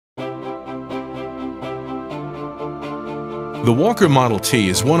The Walker Model T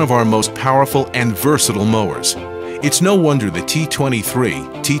is one of our most powerful and versatile mowers. It's no wonder the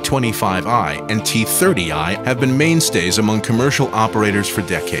T23, T25i, and T30i have been mainstays among commercial operators for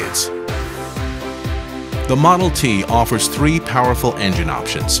decades. The Model T offers three powerful engine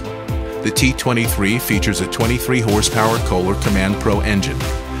options. The T23 features a 23 horsepower Kohler Command Pro engine.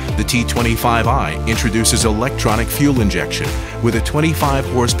 The T25i introduces electronic fuel injection with a 25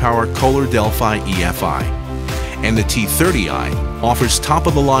 horsepower Kohler Delphi EFI. And the T30i offers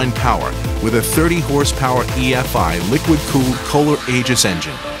top-of-the-line power with a 30 horsepower EFI liquid-cooled Kohler Aegis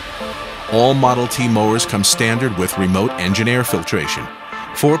engine. All Model T mowers come standard with remote engine air filtration,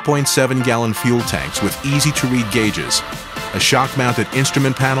 4.7-gallon fuel tanks with easy-to-read gauges, a shock-mounted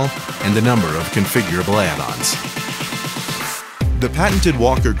instrument panel, and a number of configurable add-ons. The patented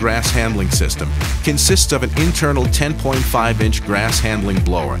Walker grass handling system consists of an internal 10.5-inch grass handling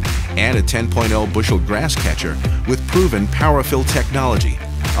blower and a 10.0 bushel grass catcher with proven PowerFill technology,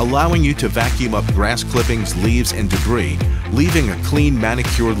 allowing you to vacuum up grass clippings, leaves, and debris, leaving a clean,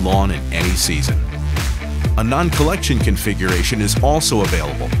 manicured lawn in any season. A non-collection configuration is also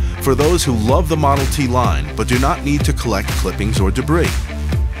available for those who love the Model T line but do not need to collect clippings or debris.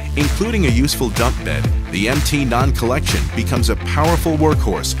 Including a useful dump bed, the MT non-collection becomes a powerful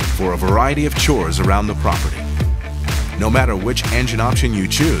workhorse for a variety of chores around the property. No matter which engine option you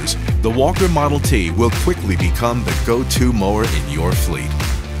choose, the Walker Model T will quickly become the go-to mower in your fleet.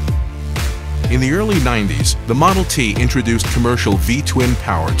 In the early 90s, the Model T introduced commercial V-twin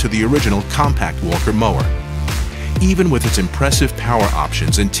power to the original compact Walker mower. Even with its impressive power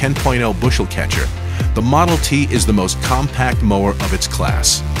options and 10.0 bushel catcher, the Model T is the most compact mower of its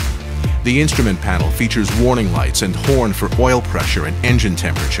class. The instrument panel features warning lights and horn for oil pressure and engine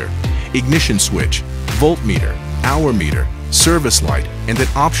temperature, ignition switch, voltmeter, hour meter, service light, and an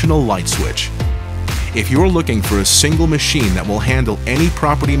optional light switch. If you're looking for a single machine that will handle any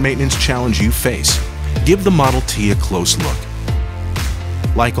property maintenance challenge you face, give the Model T a close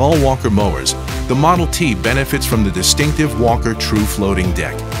look. Like all Walker mowers, the Model T benefits from the distinctive Walker True Floating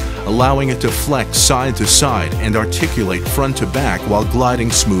Deck, allowing it to flex side to side and articulate front to back while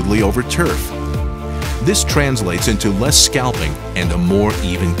gliding smoothly over turf. This translates into less scalping and a more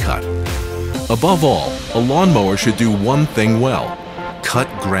even cut. Above all, a lawnmower should do one thing well: cut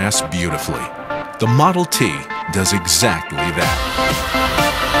grass beautifully. The Model T does exactly that.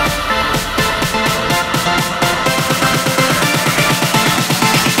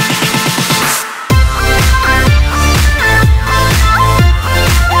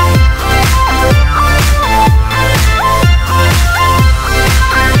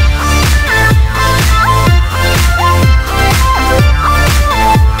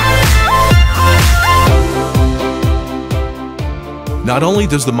 Not only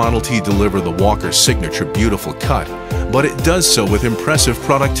does the Model T deliver the Walker's signature beautiful cut, but it does so with impressive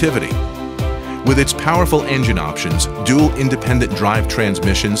productivity. With its powerful engine options, dual independent drive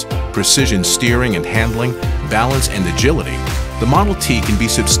transmissions, precision steering and handling, balance and agility, the Model T can be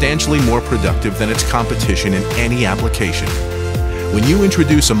substantially more productive than its competition in any application. When you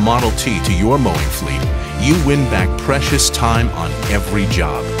introduce a Model T to your mowing fleet, you win back precious time on every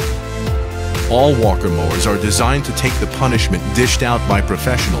job. All Walker mowers are designed to take the punishment dished out by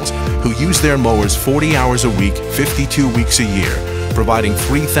professionals who use their mowers 40 hours a week, 52 weeks a year, providing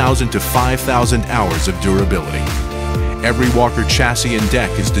 3,000 to 5,000 hours of durability. Every Walker chassis and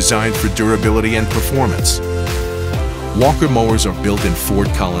deck is designed for durability and performance. Walker mowers are built in Fort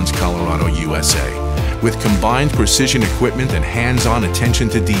Collins, Colorado, USA, with combined precision equipment and hands-on attention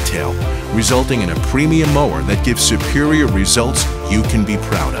to detail, resulting in a premium mower that gives superior results you can be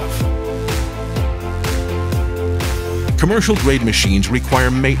proud of. Commercial-grade machines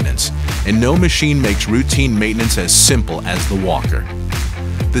require maintenance, and no machine makes routine maintenance as simple as the Walker.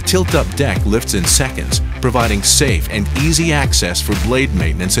 The tilt-up deck lifts in seconds, providing safe and easy access for blade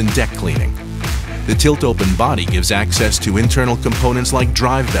maintenance and deck cleaning. The tilt-open body gives access to internal components like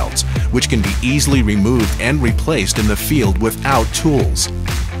drive belts, which can be easily removed and replaced in the field without tools.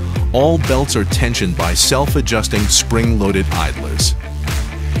 All belts are tensioned by self-adjusting spring-loaded idlers.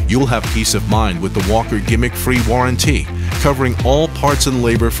 You'll have peace of mind with the Walker gimmick-free warranty, covering all parts and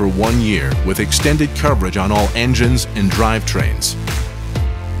labor for 1 year with extended coverage on all engines and drivetrains.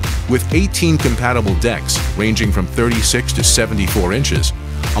 With 18 compatible decks ranging from 36 to 74 inches,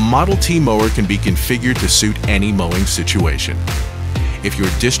 a Model T mower can be configured to suit any mowing situation. If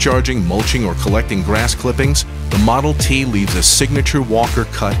you're discharging, mulching, or collecting grass clippings, the Model T leaves a signature Walker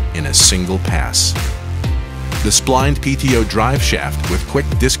cut in a single pass. The splined PTO drive shaft with quick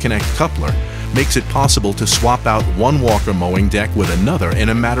disconnect coupler makes it possible to swap out one Walker mowing deck with another in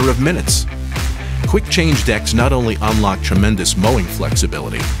a matter of minutes. Quick change decks not only unlock tremendous mowing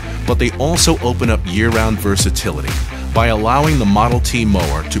flexibility, but they also open up year-round versatility by allowing the Model T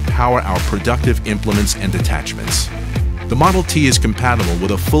mower to power our productive implements and attachments. The Model T is compatible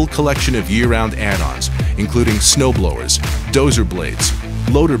with a full collection of year-round add-ons, including snowblowers, dozer blades,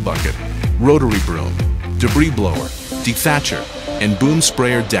 loader bucket, rotary broom, debris blower, dethatcher, and boom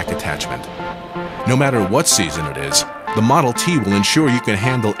sprayer deck attachment. No matter what season it is, the Model T will ensure you can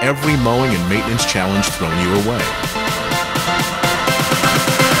handle every mowing and maintenance challenge thrown your way.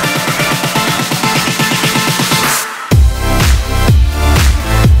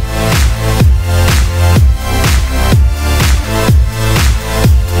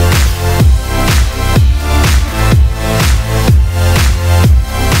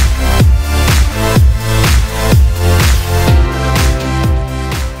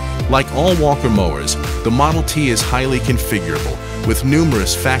 Like all Walker mowers, the Model T is highly configurable with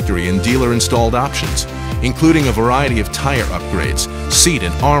numerous factory and dealer-installed options, including a variety of tire upgrades, seat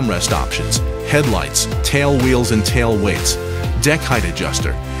and armrest options, headlights, tail wheels and tail weights, deck height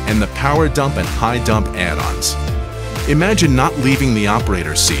adjuster, and the power dump and high dump add-ons. Imagine not leaving the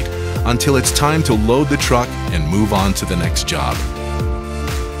operator's seat until it's time to load the truck and move on to the next job.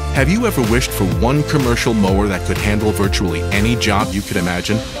 Have you ever wished for one commercial mower that could handle virtually any job you could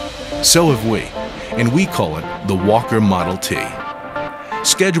imagine? So have we, and we call it the Walker Model T.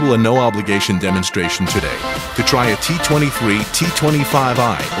 Schedule a no-obligation demonstration today to try a T23,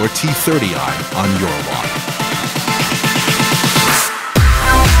 T25i, or T30i on your lawn.